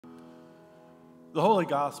The Holy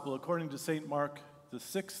Gospel according to St. Mark, the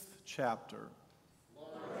 6th chapter.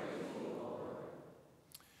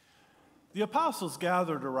 The apostles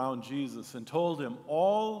gathered around Jesus and told him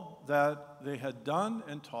all that they had done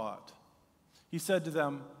and taught. He said to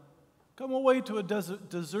them, "Come away to a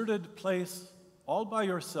deserted place all by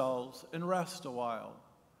yourselves and rest a while."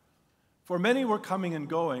 For many were coming and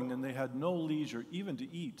going, and they had no leisure even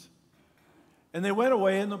to eat. And they went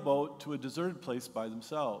away in the boat to a deserted place by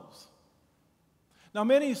themselves. Now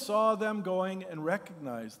many saw them going and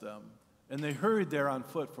recognized them, and they hurried there on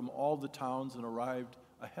foot from all the towns and arrived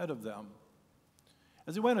ahead of them.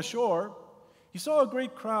 As he went ashore, he saw a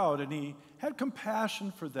great crowd, and he had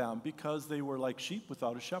compassion for them because they were like sheep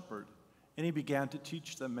without a shepherd, and he began to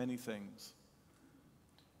teach them many things.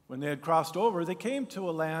 When they had crossed over, they came to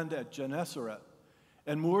a land at Gennesaret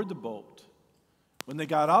and moored the boat. When they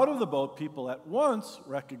got out of the boat, people at once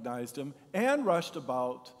recognized him and rushed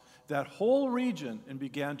about that whole region and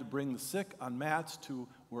began to bring the sick on mats to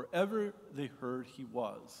wherever they heard he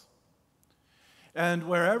was. And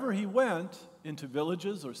wherever he went, into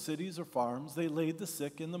villages or cities or farms, they laid the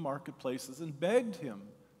sick in the marketplaces and begged him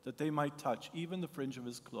that they might touch even the fringe of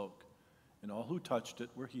his cloak. And all who touched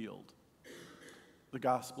it were healed. The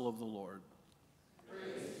Gospel of the Lord. Praise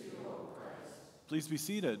to you, O Christ. Please be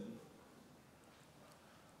seated.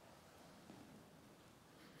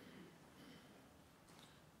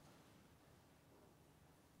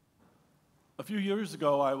 A few years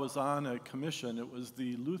ago, I was on a commission. It was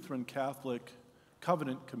the Lutheran Catholic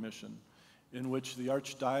Covenant Commission, in which the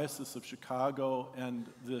Archdiocese of Chicago and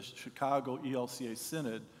the Chicago ELCA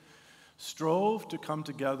Synod strove to come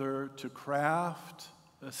together to craft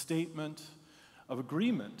a statement of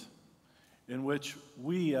agreement in which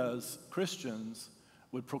we as Christians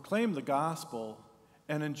would proclaim the gospel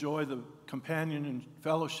and enjoy the companion and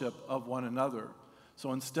fellowship of one another.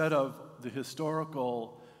 So instead of the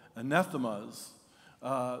historical anathemas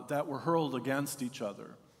that were hurled against each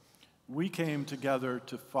other, we came together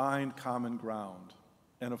to find common ground.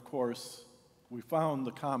 And of course, we found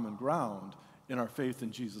the common ground in our faith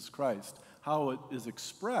in Jesus Christ. How it is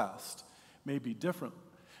expressed may be different,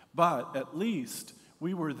 but at least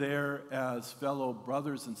we were there as fellow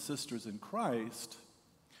brothers and sisters in Christ,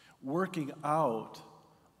 working out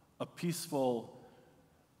a peaceful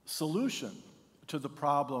solution to the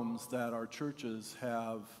problems that our churches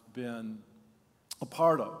have been a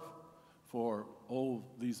part of for,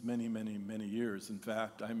 these many, many, many years. In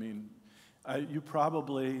fact, you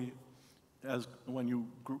probably, when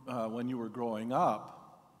you were growing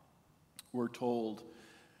up, were told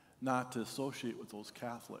not to associate with those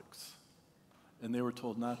Catholics. And they were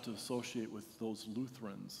told not to associate with those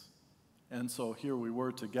Lutherans. And so here we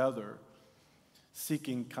were together,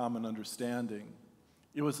 seeking common understanding.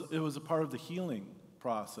 It was a part of the healing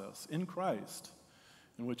process in Christ,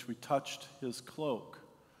 in which we touched his cloak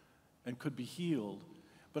and could be healed.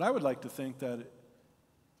 But I would like to think that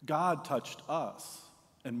God touched us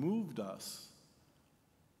and moved us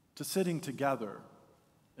to sitting together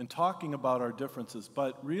and talking about our differences,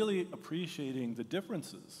 but really appreciating the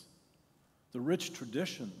differences, the rich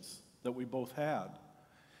traditions that we both had,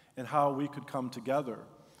 and how we could come together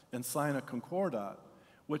and sign a concordat,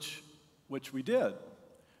 which we did.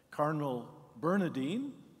 Cardinal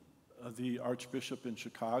Bernardine, the Archbishop in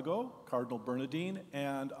Chicago, Cardinal Bernardine,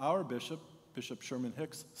 and our bishop, Bishop Sherman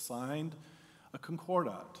Hicks, signed a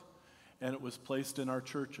concordat, and it was placed in our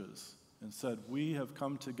churches and said, we have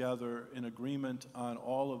come together in agreement on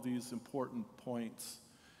all of these important points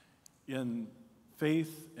in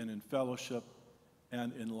faith and in fellowship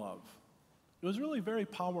and in love. It was really very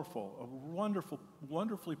powerful, a wonderful,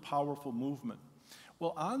 wonderfully powerful movement.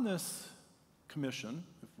 Well, on this commission,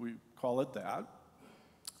 if we call it that,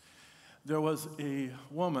 there was a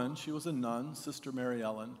woman, she was a nun, Sister Mary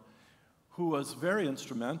Ellen, who was very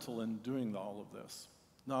instrumental in doing all of this.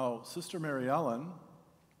 Now, Sister Mary Ellen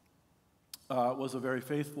was a very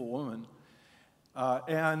faithful woman,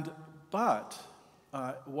 but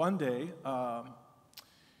one day,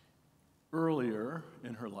 earlier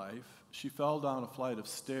in her life, she fell down a flight of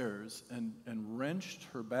stairs and wrenched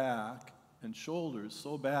her back and shoulders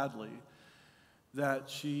so badly that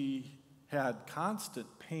she had constant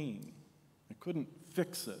pain and couldn't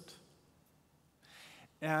fix it.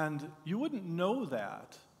 And you wouldn't know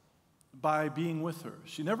that by being with her.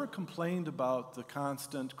 She never complained about the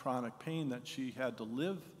constant chronic pain that she had to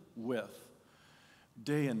live with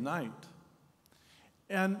day and night.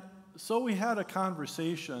 And so we had a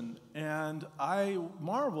conversation, and I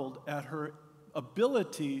marveled at her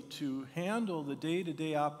ability to handle the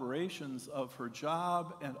day-to-day operations of her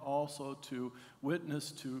job and also to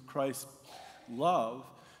witness to Christ's love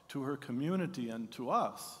to her community and to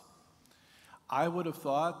us. I would have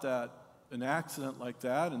thought that an accident like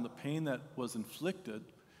that and the pain that was inflicted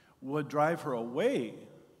would drive her away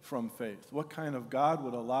from faith. What kind of God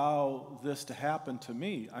would allow this to happen to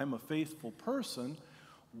me? I'm a faithful person.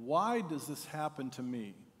 Why does this happen to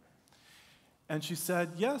me? And she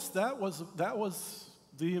said, yes, that was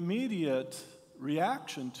the immediate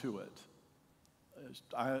reaction to it.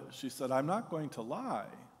 She said, I'm not going to lie.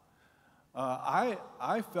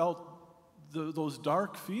 I felt those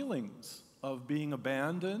dark feelings of being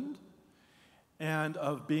abandoned and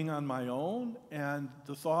of being on my own, and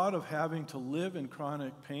the thought of having to live in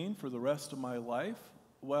chronic pain for the rest of my life,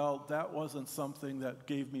 well, that wasn't something that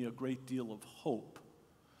gave me a great deal of hope.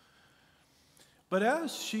 But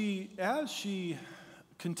as she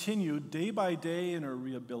continued day by day in her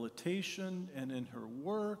rehabilitation and in her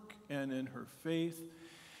work and in her faith,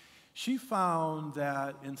 she found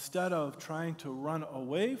that instead of trying to run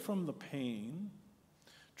away from the pain,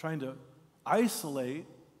 trying to isolate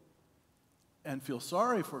and feel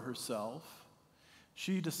sorry for herself,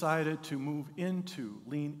 she decided to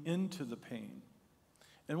lean into the pain.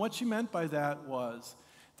 And what she meant by that was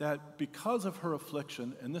that because of her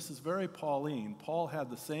affliction, and this is very Pauline, Paul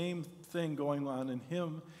had the same thing going on in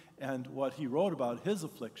him and what he wrote about his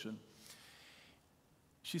affliction.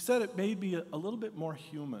 She said it made me a little bit more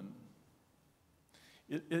human.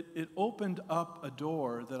 It opened up a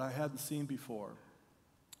door that I hadn't seen before,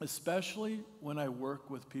 especially when I work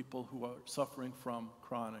with people who are suffering from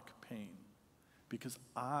chronic pain, because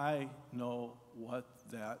I know what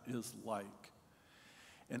that is like.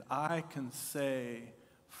 And I can say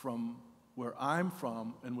from where I'm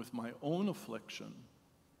from and with my own affliction,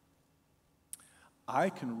 I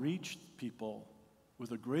can reach people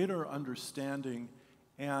with a greater understanding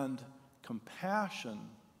and compassion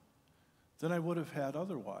than I would have had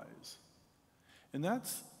otherwise. And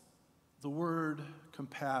that's the word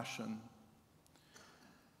compassion.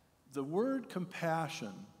 The word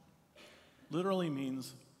compassion literally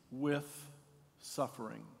means with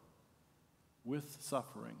suffering. With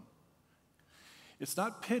suffering. It's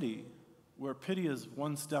not pity, where pity is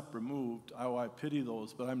one step removed. Oh, I pity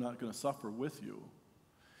those, but I'm not going to suffer with you.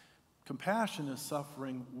 Compassion is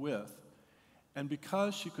suffering with. And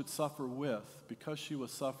because she could suffer with, because she was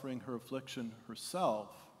suffering her affliction herself,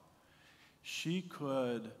 she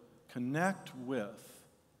could connect with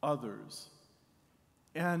others.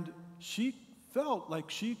 And she felt like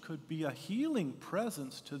she could be a healing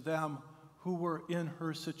presence to them who were in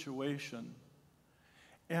her situation.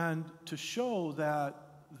 And to show that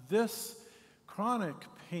this chronic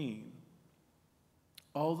pain,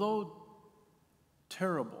 although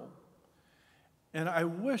terrible, and I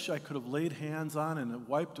wish I could have laid hands on and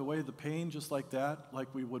wiped away the pain just like that,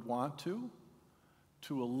 like we would want to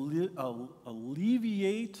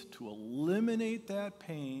alleviate, to eliminate that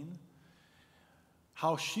pain.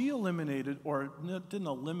 How she eliminated, or didn't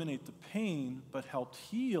eliminate the pain, but helped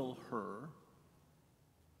heal her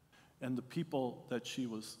and the people that she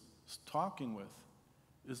was talking with,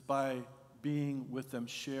 is by being with them,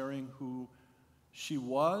 sharing who she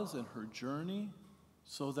was and her journey,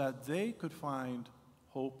 so that they could find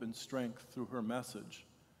hope and strength through her message.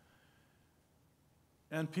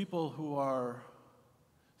 And people who are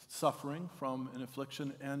suffering from an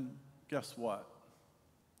affliction, and guess what?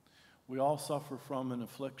 We all suffer from an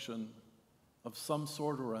affliction of some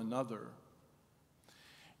sort or another.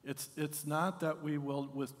 It's not that we will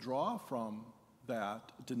withdraw from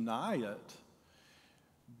that, deny it,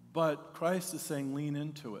 but Christ is saying lean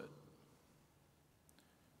into it.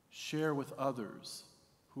 Share with others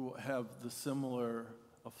who have the similar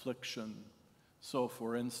affliction. So,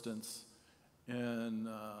 for instance, in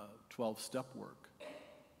 12-step work,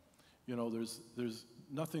 there's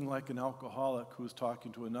nothing like an alcoholic who's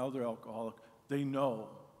talking to another alcoholic. They know.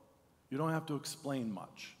 You don't have to explain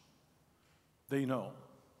much. They know.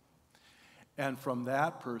 And from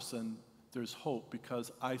that person, there's hope,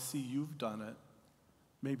 because I see you've done it.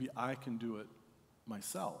 Maybe I can do it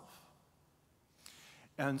myself.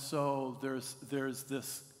 And so there's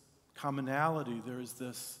this commonality, there's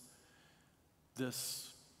this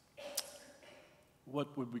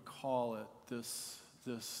what would we call it, this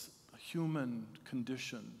human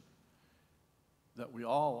condition that we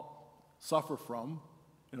all suffer from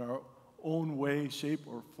in our own way, shape,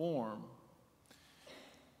 or form,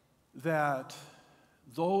 that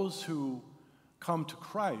those who come to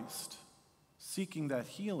Christ seeking that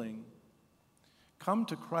healing come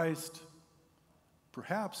to Christ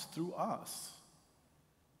perhaps through us,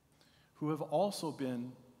 who have also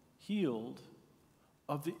been healed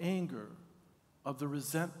of the anger, of the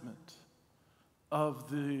resentment, of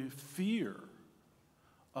the fear,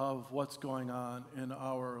 of what's going on in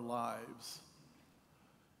our lives.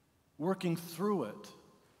 Working through it,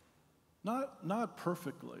 not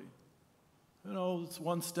perfectly. You know, it's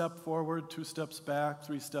one step forward, 2 steps back,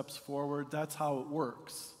 3 steps forward. That's how it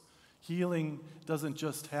works. Healing doesn't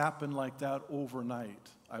just happen like that overnight.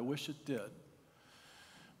 I wish it did.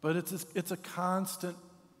 But it's a constant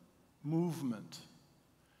movement.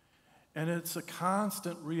 And it's a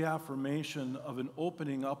constant reaffirmation of an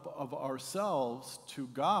opening up of ourselves to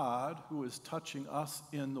God, who is touching us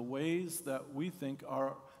in the ways that we think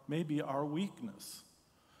are maybe our weakness.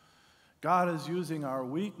 God is using our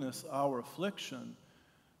weakness, our affliction,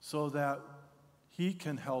 so that He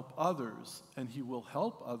can help others, and He will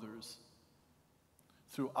help others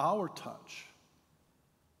through our touch.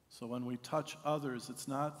 So when we touch others, it's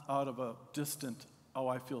not out of a distant, oh,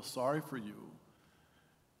 I feel sorry for you.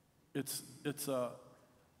 It's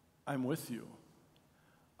I'm with you.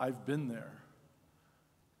 I've been there.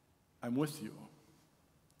 I'm with you.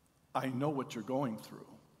 I know what you're going through.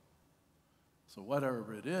 So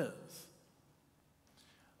whatever it is,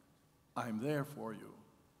 I'm there for you.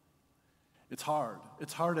 It's hard.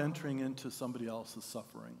 It's hard entering into somebody else's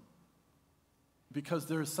suffering because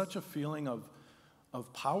there's such a feeling of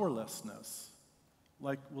powerlessness.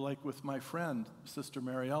 Like with my friend, Sister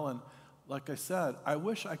Mary Ellen, like I said, I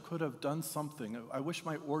wish I could have done something. I wish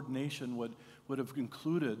my ordination would have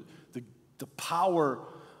included the power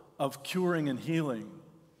of curing and healing.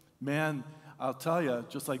 Man, I'll tell you,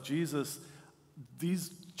 just like Jesus,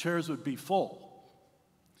 these chairs would be full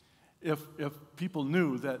if people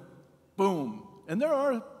knew that, boom. And there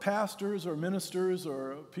are pastors or ministers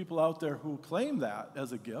or people out there who claim that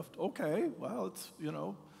as a gift. Okay, well, it's, you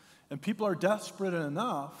know, and people are desperate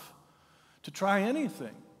enough to try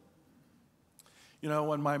anything. You know,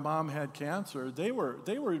 when my mom had cancer,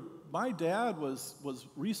 my dad was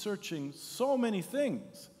researching so many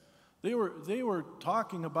things. They were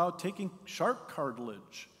talking about taking shark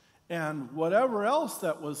cartilage and whatever else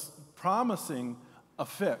that was promising a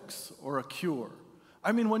fix or a cure.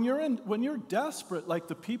 I mean, when you're desperate, like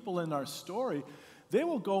the people in our story, they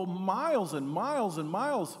will go miles and miles and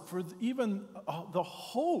miles for even the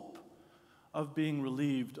hope of being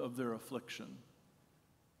relieved of their affliction.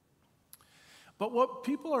 But what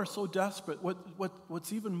people are so desperate,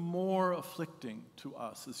 what's even more afflicting to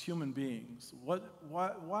us as human beings,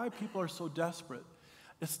 why people are so desperate,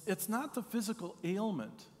 it's not the physical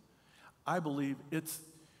ailment, I believe.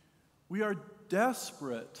 We are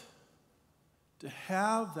desperate to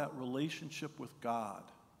have that relationship with God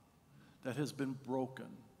that has been broken.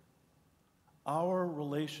 Our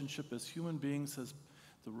relationship as human beings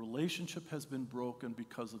the relationship has been broken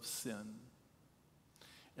because of sin.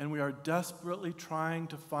 And we are desperately trying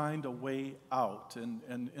to find a way out.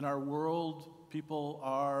 And in our world, people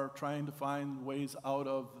are trying to find ways out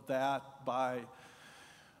of that by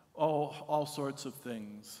all sorts of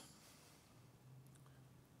things.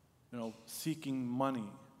 You know, seeking money,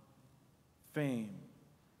 fame,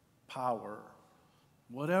 power,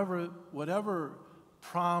 whatever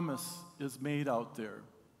promise is made out there,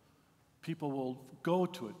 people will go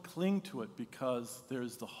to it, cling to it, because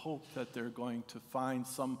there's the hope that they're going to find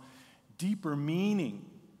some deeper meaning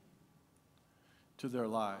to their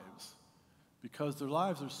lives, because their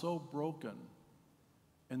lives are so broken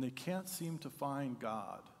and they can't seem to find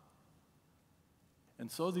God.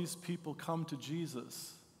 And so these people come to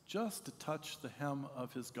Jesus just to touch the hem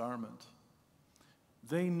of his garment.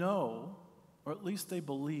 They know, or at least they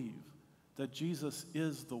believe, that Jesus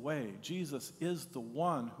is the way. Jesus is the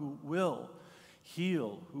one who will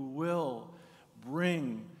heal, who will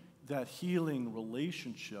bring that healing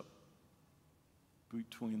relationship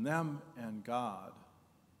between them and God.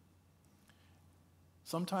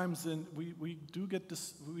 Sometimes we do get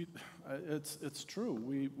this. It's true.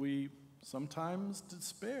 We sometimes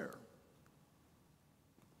despair.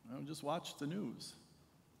 Just watch the news.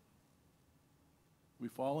 We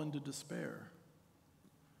fall into despair.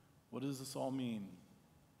 What does this all mean?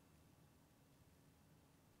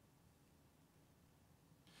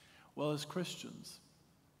 Well, as Christians,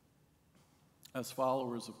 as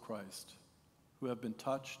followers of Christ, who have been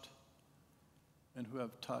touched and who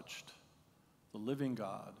have touched the living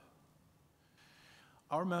God,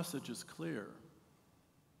 our message is clear.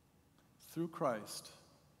 Through Christ,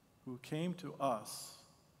 who came to us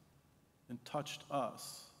and touched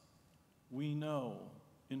us, we know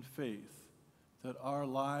in faith that our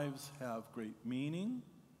lives have great meaning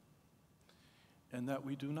and that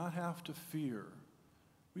we do not have to fear.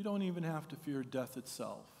 We don't even have to fear death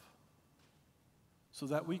itself, so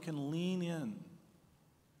that we can lean in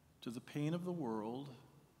to the pain of the world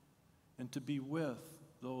and to be with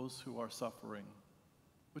those who are suffering.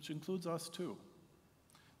 which includes us too.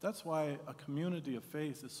 That's why a community of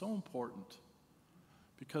faith is so important,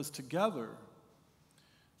 because together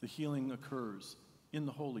the healing occurs in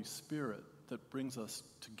the Holy Spirit that brings us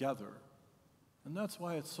together. And that's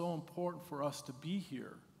why it's so important for us to be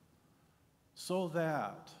here, so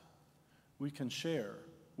that we can share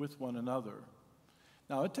with one another.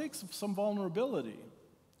 Now, it takes some vulnerability.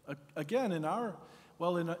 Again, in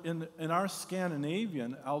our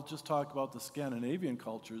Scandinavian, I'll just talk about the Scandinavian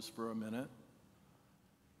cultures for a minute.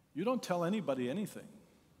 You don't tell anybody anything.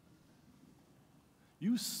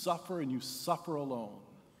 You suffer, and you suffer alone.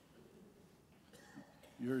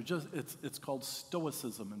 It's called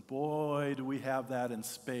stoicism, and boy, do we have that in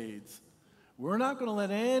spades. We're not going to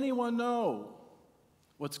let anyone know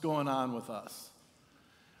what's going on with us.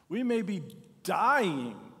 We may be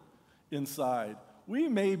dying inside. We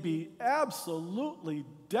may be absolutely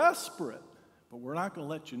desperate, but we're not going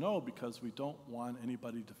to let you know because we don't want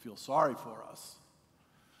anybody to feel sorry for us.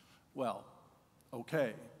 Well,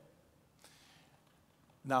 okay.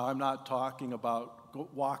 Now, I'm not talking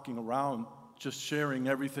about walking around just sharing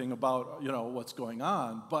everything about, what's going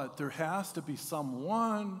on, but there has to be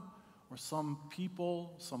someone or some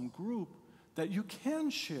people, some group that you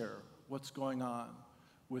can share what's going on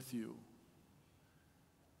with you.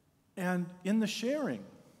 And in the sharing,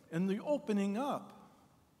 in the opening up,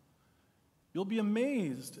 you'll be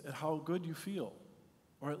amazed at how good you feel,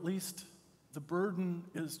 or at least the burden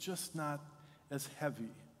is just not as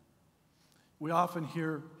heavy. We often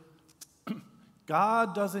hear,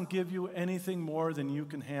 God doesn't give you anything more than you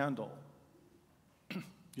can handle.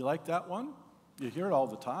 You like that one? You hear it all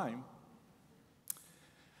the time.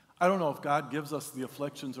 I don't know if God gives us the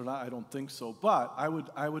afflictions or not. I don't think so. But I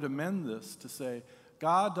would amend this to say,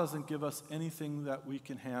 God doesn't give us anything that we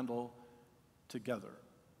can handle together.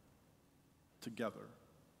 Together.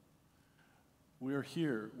 We're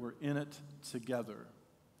here. We're in it together.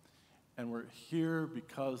 And we're here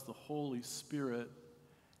because the Holy Spirit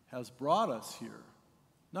has brought us here,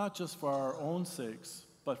 not just for our own sakes,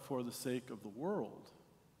 but for the sake of the world.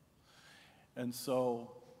 And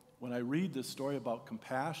so, when I read this story about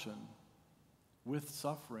compassion with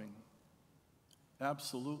suffering,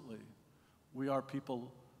 absolutely, we are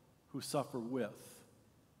people who suffer with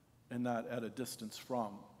and not at a distance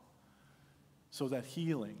from. So that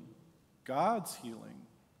healing, God's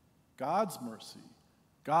mercy,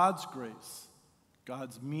 God's grace,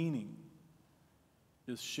 God's meaning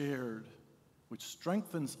is shared, which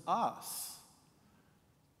strengthens us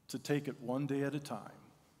to take it one day at a time.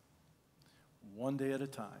 One day at a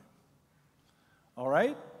time. All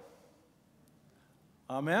right?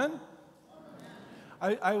 Amen?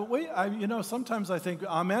 Sometimes I think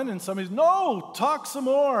amen, and somebody's, no, talk some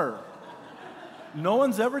more. No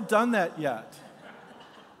one's ever done that yet.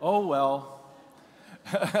 Oh, well.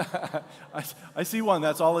 I see one,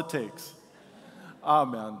 that's all it takes.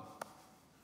 Amen.